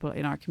vulnerable people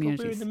in our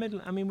communities. We're in the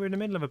middle. I mean, we're in the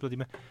middle of a bloody.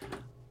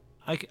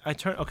 I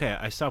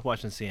stopped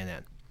watching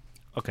CNN.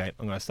 Okay,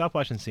 I'm going to stop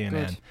watching CNN.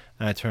 Good.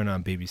 And I turn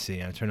on BBC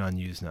and I turn on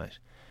Newsnight.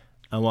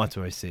 And what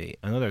do I see?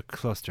 Another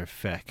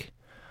clusterfuck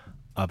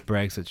of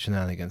Brexit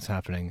shenanigans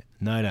happening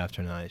night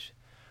after night,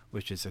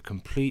 which is a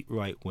complete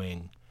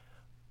right-wing,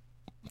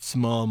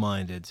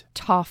 small-minded,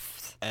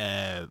 tough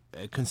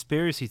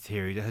conspiracy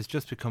theory that has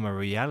just become a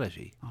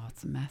reality. Oh,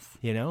 it's a mess.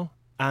 You know,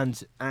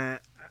 and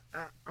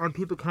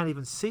people can't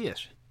even see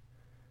it.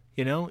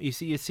 You know, you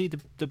see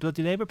the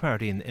bloody Labour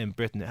Party in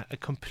Britain,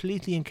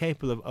 completely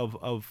incapable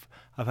of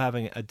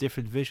having a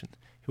different vision,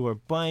 who are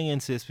buying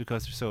into this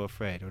because they're so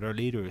afraid, or their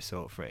leader is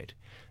so afraid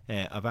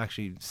of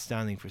actually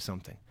standing for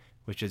something,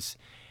 which is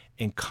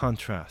in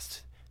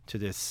contrast to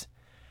this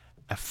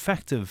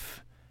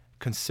effective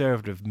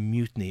conservative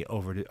mutiny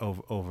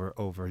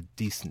over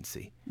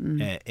decency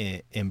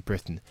in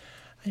Britain.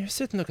 And you're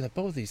sitting looking at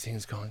both these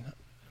things going,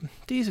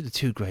 these are the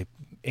two great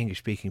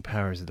English-speaking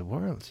powers of the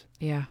world.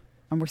 Yeah,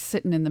 and we're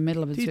sitting in the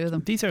middle of the two of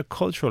them. These are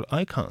cultural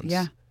icons.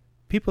 Yeah.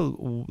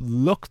 People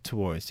look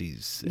towards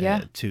these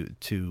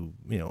two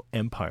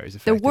empires.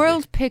 The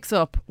world picks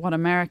up what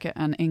America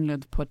and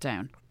England put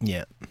down.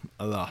 Yeah,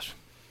 a lot.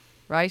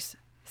 Right?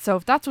 So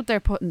if that's what they're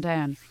putting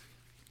down,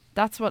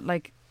 that's what,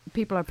 like,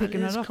 people are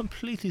picking it up. It's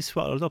completely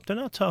swallowed up. They're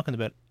not talking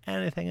about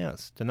anything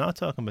else. They're not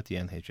talking about the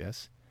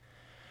NHS.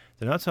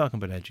 They're not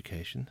talking about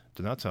education.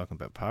 They're not talking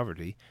about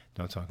poverty.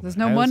 They're not talking There's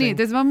about no housing. money.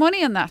 There's no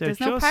money in that. There's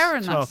no power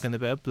in that. They're just talking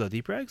about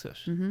bloody Brexit.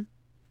 Mm-hmm.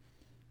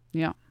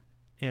 Yeah.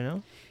 You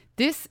know?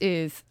 This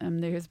is,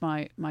 here's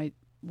my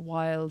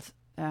wild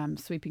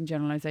sweeping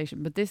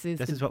generalisation, but this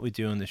is what we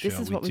do on the show. This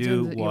is we what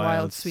do we do,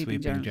 wild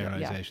sweeping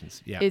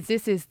generalisations. Yeah.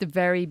 This is the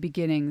very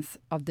beginnings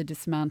of the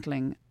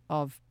dismantling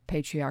of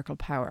patriarchal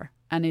power,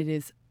 and it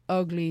is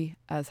ugly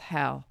as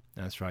hell.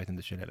 And it's frightening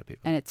the shit out of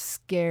people. And it's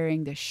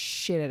scaring the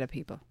shit out of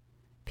people.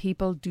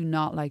 People do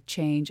not like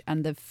change,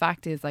 and the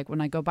fact is, like,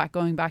 when I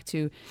going back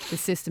to the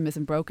system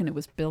isn't broken, it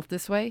was built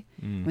this way.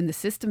 When the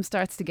system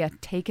starts to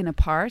get taken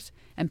apart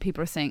and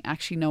people are saying,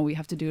 actually no, we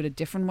have to do it a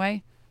different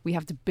way, we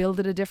have to build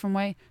it a different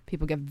way,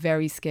 people get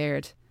very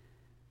scared.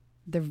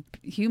 The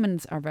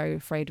humans are very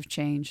afraid of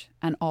change,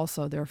 and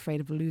also they're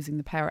afraid of losing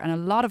the power. And a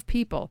lot of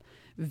people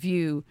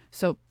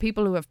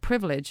people who have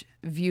privilege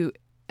view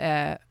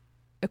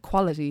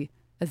equality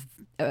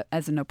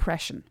as an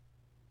oppression,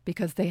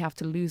 because they have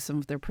to lose some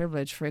of their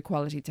privilege for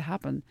equality to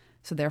happen.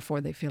 So therefore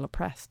they feel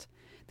oppressed.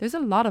 There's a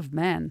lot of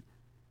men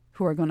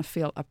who are going to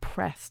feel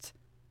oppressed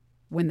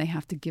when they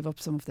have to give up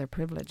some of their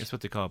privilege. It's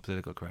what they call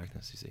political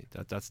correctness, you see.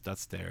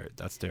 That's their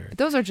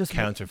those are just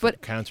counter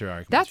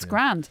arguments. That's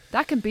grand.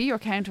 That can be your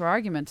counter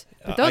argument.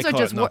 But those are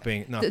just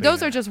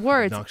those are just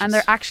words, obnoxious. And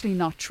they're actually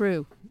not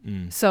true.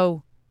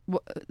 So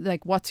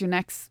what's your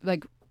next,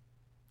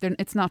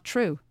 it's not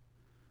true.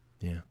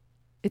 Yeah.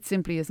 It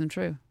simply isn't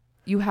true.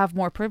 You have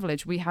more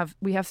privilege. We have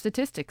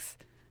statistics.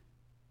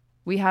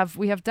 We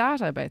have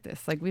data about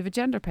this. Like we have a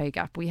gender pay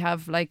gap. We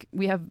have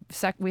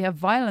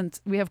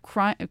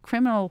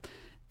criminal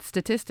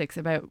statistics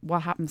about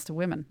what happens to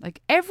women.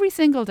 Like every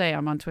single day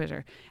I'm on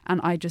Twitter and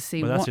I just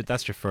see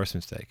that's your first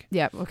mistake.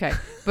 Yeah, okay.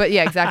 But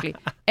yeah, exactly.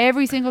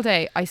 Every single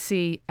day I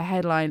see a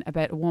headline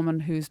about a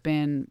woman who's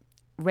been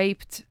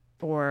raped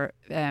or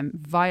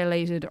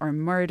violated or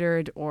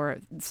murdered or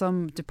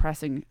some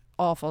depressing,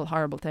 awful,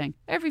 horrible thing.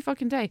 Every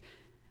fucking day.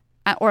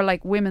 Or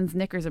like women's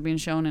knickers are being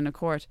shown in a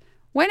court.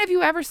 When have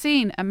you ever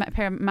seen a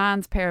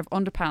man's pair of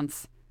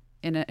underpants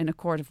in a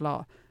court of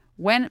law?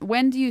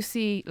 When do you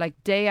see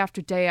like day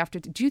after day after?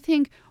 Do you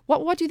think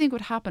what do you think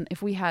would happen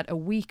if we had a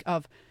week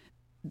of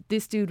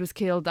this dude was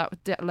killed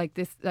like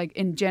this, like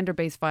in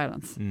gender-based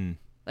violence?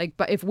 Like,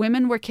 but if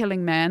women were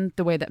killing men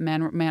the way that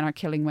men are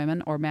killing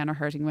women or men are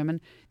hurting women,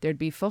 there'd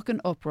be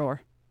fucking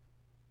uproar.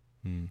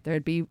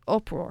 There'd be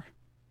uproar.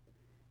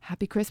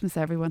 Happy Christmas,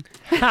 everyone.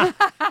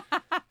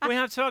 We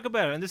have to talk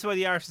about it, and this is why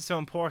the art is so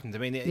important. I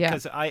mean,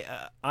 because I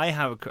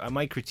have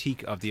my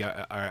critique of the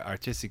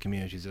artistic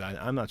communities.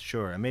 I'm not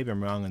sure, and maybe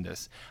I'm wrong on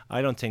this.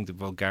 I don't think the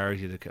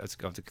vulgarity of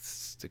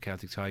the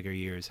Celtic Tiger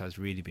years has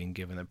really been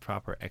given a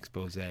proper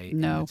expose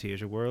in the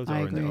theatre world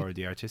or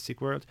the artistic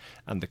world,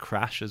 and the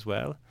crash as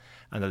well,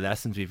 and the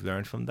lessons we've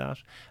learned from that.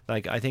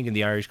 Like, I think in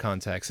the Irish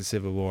context, the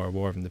Civil War,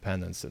 War of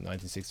Independence, the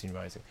 1916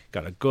 Rising,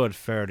 got a good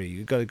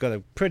got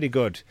a pretty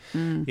good,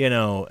 we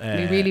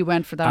really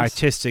went for that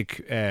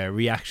artistic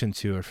reaction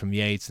to it from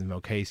Yeats and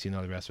Mulcahy and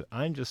all the rest of it.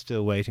 I'm just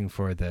still waiting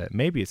for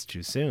maybe it's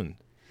too soon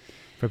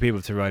for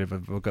people to write a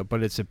book,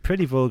 but it's a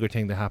pretty vulgar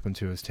thing that happened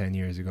to us 10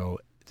 years ago.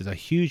 There's a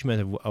huge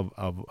amount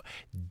of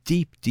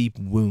deep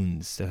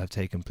wounds that have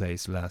taken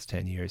place the last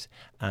 10 years,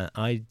 and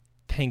I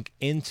think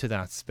into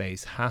that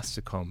space has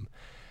to come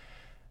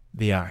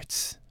the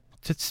arts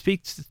to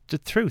speak the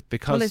truth,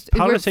 because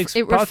politics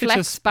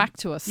reflects back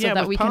to us so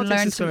that we can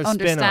learn to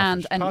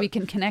understand and we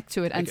can connect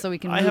to it, and so we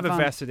can move on. I have a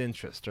vested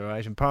interest, all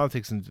right, and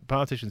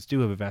politicians do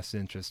have a vested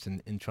interest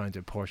in trying to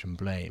apportion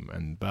blame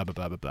and blah blah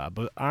blah blah blah,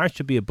 but art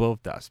should be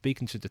above that,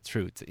 speaking to the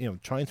truth,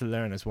 trying to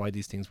learn us why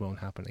these things won't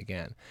happen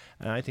again.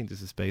 And I think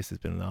there's a space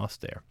that's been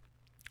lost there.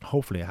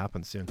 Hopefully it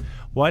happens soon.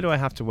 Why do I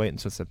have to wait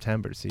until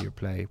September to see your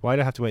play? Why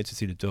do I have to wait to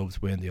see the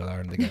Dubs win the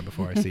All-Ireland again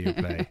before I see your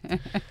play?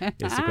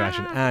 Is the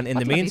question. And in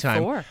the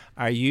meantime,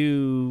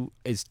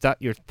 is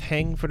that your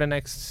thing for the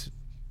next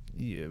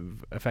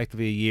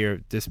effectively a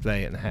year,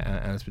 display and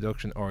its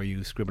production, or are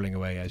you scribbling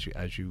away as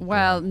you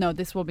Well, no,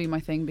 this will be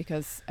my thing,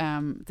 because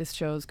this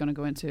show is going to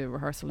go into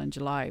rehearsal in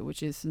July,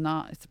 which is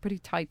it's a pretty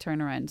tight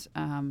turnaround.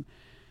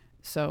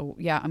 So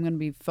yeah, I'm going to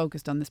be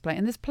focused on this play,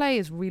 and this play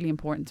is really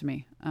important to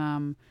me.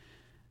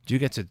 Do you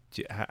get to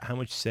how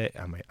much say?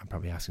 I'm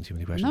probably asking too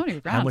many questions. No,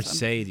 you're grand. How much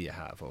say do you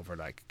have over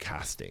like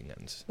casting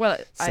and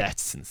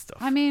sets and stuff?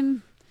 I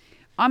mean,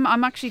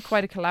 I'm actually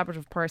quite a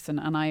collaborative person,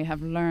 and I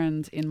have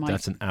learned in my...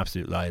 That's an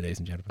absolute lie, ladies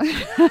and gentlemen.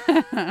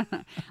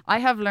 I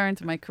have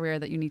learned in my career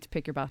that you need to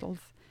pick your battles.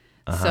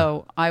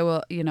 So I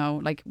will,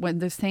 like when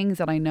there's things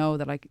that I know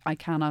that I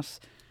cannot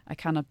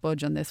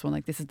budge on this one.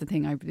 Like, this is the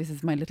thing. This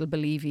is my little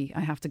believey.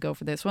 I have to go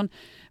for this one.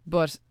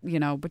 But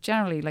but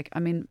generally,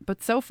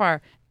 but so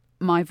far,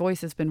 my voice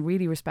has been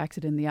really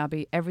respected in the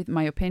Abbey.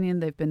 My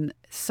opinion, they've been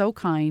so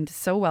kind,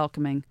 so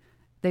welcoming.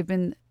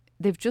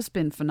 They've just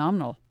been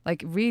phenomenal.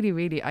 Like, really,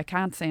 really, I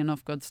can't say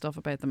enough good stuff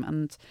about them.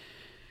 And,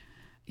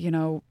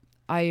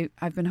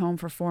 I've been home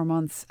for 4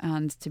 months,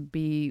 and to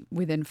be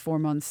within 4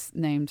 months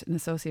named an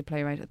associate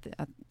playwright at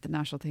the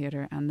National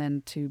Theatre, and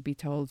then to be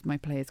told my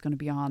play is going to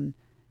be on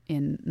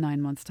in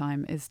 9 months'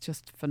 time is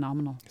just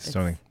phenomenal.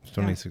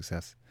 Stunning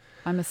success.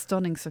 I'm a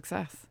stunning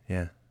success.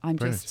 Yeah. I'm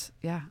brilliant.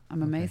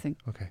 I'm amazing.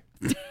 Okay.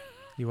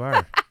 You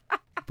are.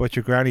 But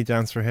your granny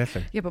danced for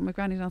Hitler. Yeah, but my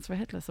granny danced for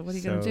Hitler, so what are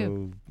you going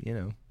to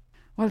do?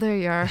 Well, there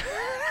you are.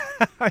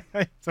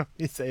 So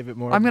you say a bit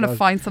more. I'm going to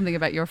find something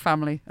about your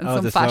family and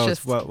some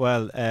fascists.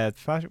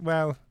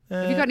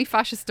 Have you got any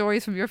fascist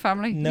stories from your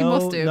family? No, you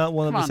must do. Not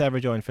one of us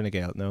ever joined Fine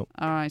Gael. No.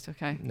 All right.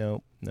 Okay.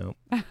 No.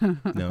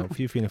 A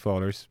few Fianna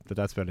Fáilers, but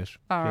that's about it.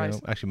 All right.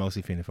 Actually,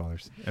 mostly Fianna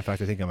Fáilers. In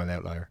fact, I think I'm an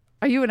outlier.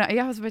 Are you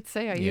I was about to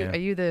say, are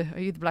you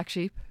the black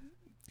sheep?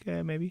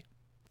 Yeah, maybe.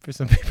 For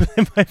some people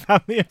in my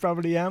family, I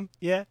probably am.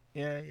 Yeah.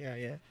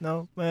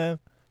 No,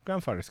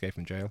 grandfather escaped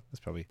from jail. That's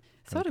probably.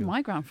 So did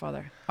my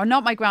grandfather. Or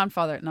not my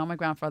grandfather,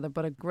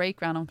 but a great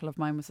granduncle of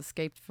mine was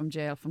escaped from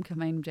jail, from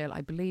Kilmainham jail,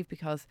 I believe,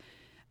 because.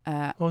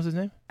 What was his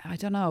name? I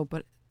don't know,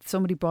 but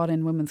somebody brought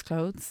in women's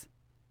clothes.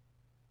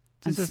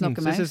 This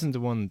isn't the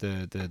one,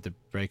 the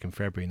break in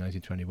February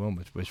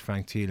 1921 with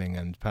Frank Teeling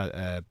and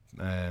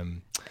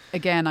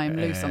again, I'm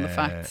loose on the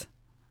facts.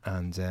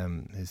 And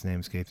his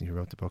name escapes me. Who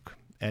wrote the book?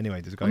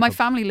 Anyway, there's a guy. My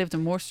family lived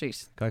in Moore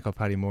Street. A guy called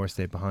Paddy Moore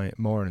stayed behind.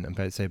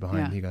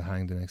 Yeah. He got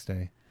hanged the next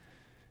day.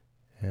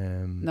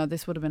 No,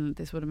 this would have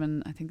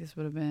been. I think this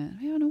would have been.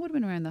 Yeah, no, it would have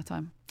been around that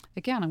time.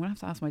 Again, I'm gonna have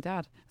to ask my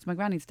dad. So my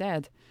granny's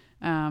dead,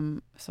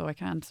 so I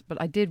can't. But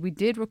we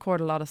did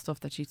record a lot of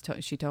stuff that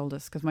she told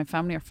us, because my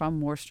family are from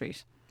Moore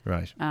Street.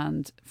 Right.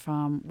 And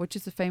from, which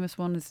is the famous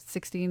one, is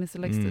 16 is the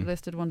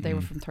listed one. They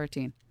were from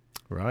 13.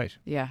 Right.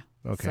 Yeah.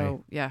 Okay.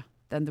 So yeah.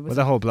 Then there was Well,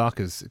 the whole block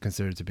is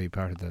considered to be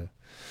part of the.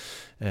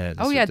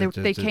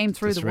 They came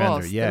through the surrender.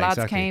 walls. Yeah, the lads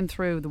exactly. came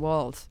through the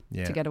walls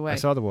to get away. I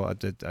saw the wall.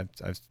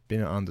 I've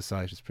been on the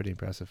site. It's pretty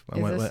impressive.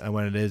 And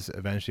when it is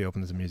eventually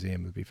opened as a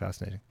museum, it'll be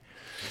fascinating.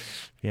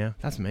 Yeah,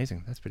 that's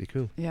amazing. That's pretty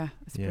cool. Yeah,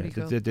 it's pretty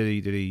cool. Did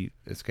he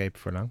escape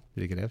for long?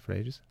 Did he get out for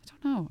ages? I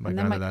don't know. My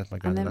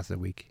granddad lasted a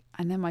week.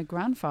 And then my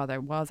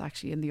grandfather was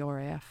actually in the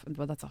RAF, and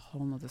well, that's a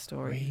whole nother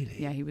story.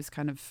 Really? Yeah, he was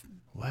kind of.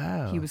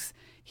 Wow.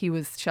 He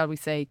was, shall we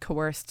say,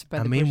 coerced by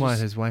the meanwhile,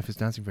 British. his wife was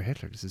dancing for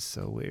Hitler. This is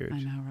so weird. I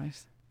know, right?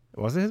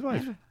 Was it his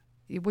wife?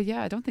 Well,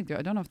 yeah, I don't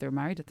know if they were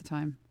married at the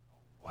time.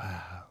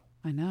 Wow.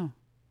 I know.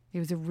 He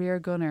was a rear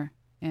gunner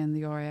in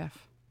the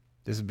RAF.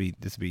 This would be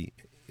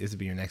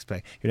your next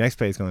play. Your next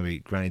play is going to be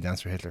Granny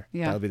Dance for Hitler.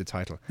 Yeah. That'll be the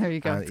title. There you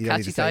go. You don't Catchy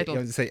need to title. You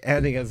don't need to say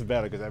anything else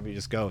about it because everybody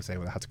just go say,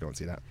 well, I have to go and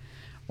see that.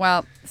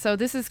 Well, so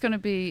this is going to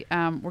be.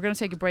 We're going to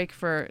take a break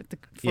for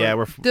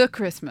the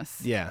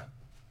Christmas. Yeah.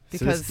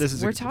 Because this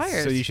is we're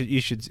tired. So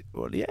you should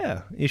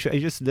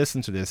just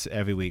listen to this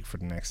every week for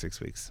the next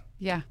 6 weeks.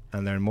 Yeah.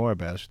 And learn more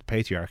about the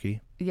patriarchy.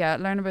 Yeah,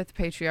 learn about the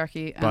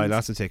patriarchy. Buy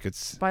lots of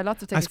tickets.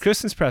 As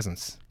Christmas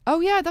presents. Oh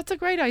yeah, that's a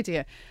great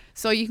idea.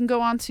 So you can go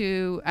on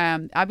to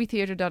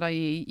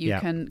abbeytheatre.ie. You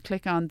can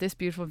click on This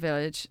Beautiful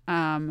Village.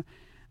 And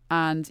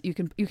you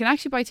can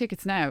actually buy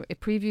tickets now. It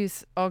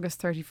previews August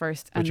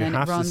 31st, and then it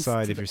runs. But you have to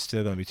decide if you're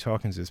still going to be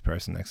talking to this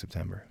person next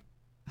September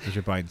that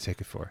you're buying the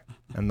ticket for.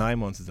 And 9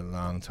 months is a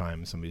long time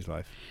in somebody's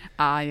life.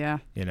 Yeah.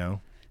 You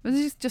know. But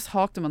just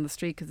hawk them on the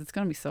street because it's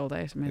going to be sold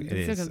out. I mean,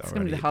 it's going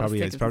to be the hottest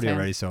tickets. It's probably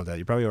already sold out.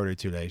 You probably ordered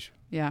too late.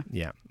 Yeah.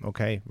 Yeah.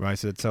 Okay. Right.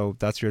 So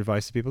that's your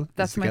advice to people.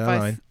 That's my advice.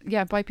 Online.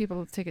 Yeah. Buy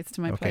people tickets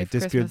to my play for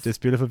Christmas. This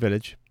beautiful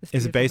village.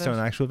 Is it based on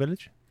an actual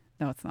village?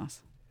 No, it's not.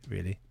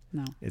 Really?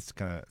 No. It's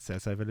kind of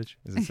Southside Village.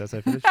 Is it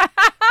Southside Village?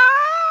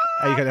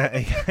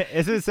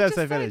 Is it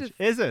Southside Village?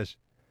 Is it?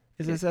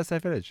 Is it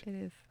Southside Village? It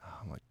is.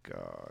 Oh my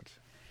god.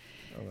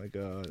 Oh my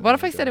god. What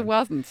if I said it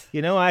wasn't?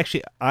 You know,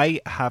 actually,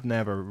 I have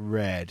never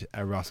read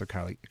a Ross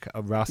O'Carroll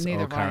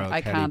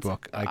Kelly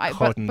book. I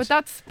couldn't. But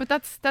that's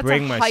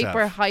bring a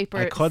myself. hyper.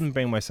 I couldn't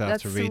bring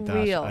myself to read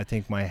surreal. that. I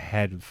think my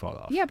head would fall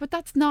off. Yeah, but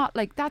that's not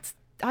like that's.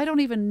 I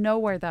don't even know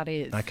where that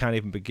is. I can't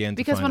even begin to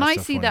because find when I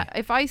stuff see funny. that,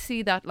 if I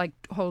see that like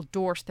whole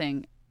Dorse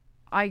thing,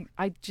 I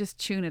just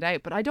tune it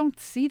out. But I don't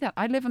see that.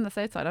 I live on the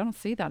south side. I don't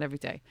see that every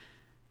day.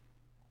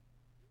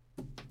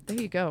 There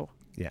you go.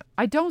 Yeah.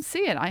 I don't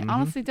see it. I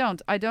honestly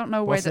don't. I don't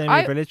know What's where the name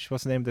of the village?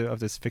 What's the name of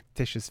this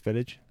fictitious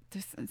village?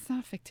 It's not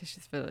a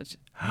fictitious village.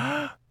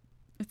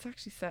 It's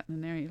actually set in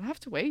an area. You'll have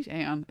to wait,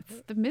 Aeon.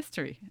 It's the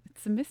mystery.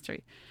 It's a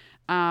mystery.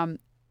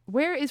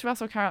 Where is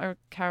Russell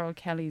Carroll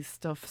Kelly's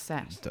stuff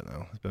set? I don't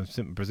know.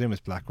 I presume it's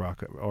Black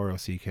Rock,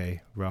 ROCK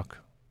Rock,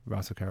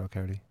 Russell Carroll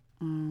Kelly.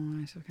 Oh,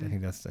 right, okay. I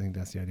think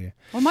that's the idea.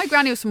 Well, my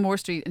granny was from Moore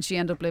Street, and she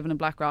ended up living in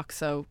Black Rock.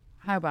 So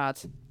how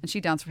bad? And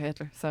she danced for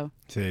Hitler. So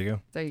there you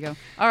go. There you go.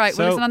 All right.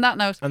 Well, listen. On that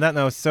note.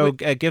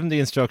 Give them the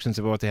instructions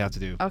about what they have to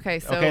do.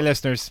 Okay. Okay,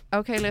 listeners.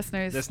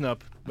 Listen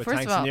up. With First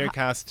thanks of all, to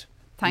Nearcast.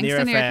 Thanks to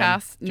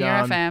Nearcast,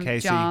 John, Near FM,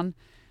 Casey. John,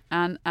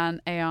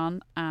 and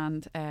Aeon,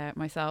 and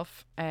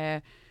myself.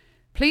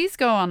 Please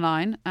go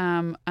online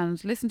and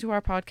listen to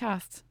our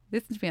podcast.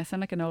 Listen to me. I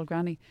sound like an old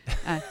granny.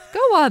 Go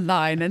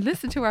online and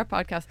listen to our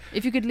podcast.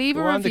 If you could leave a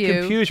review. Go on the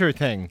computer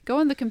thing. Go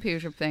on the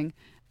computer thing.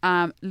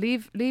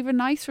 Leave a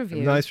nice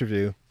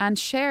review. And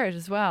share it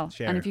as well.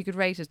 And if you could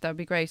rate it, that would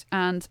be great.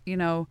 And,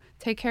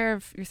 take care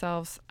of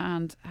yourselves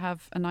and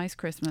have a nice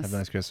Christmas.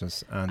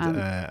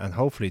 And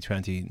hopefully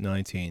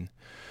 2019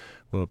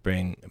 will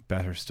bring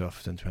better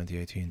stuff than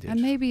 2018 did.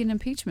 And maybe an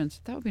impeachment.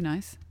 That would be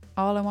nice.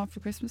 All I want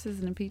for Christmas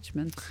is an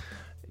impeachment.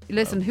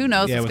 Listen, who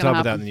knows what's going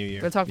to happen.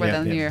 We'll talk about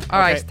that in the new year. All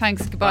right,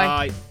 thanks.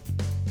 Goodbye. Bye.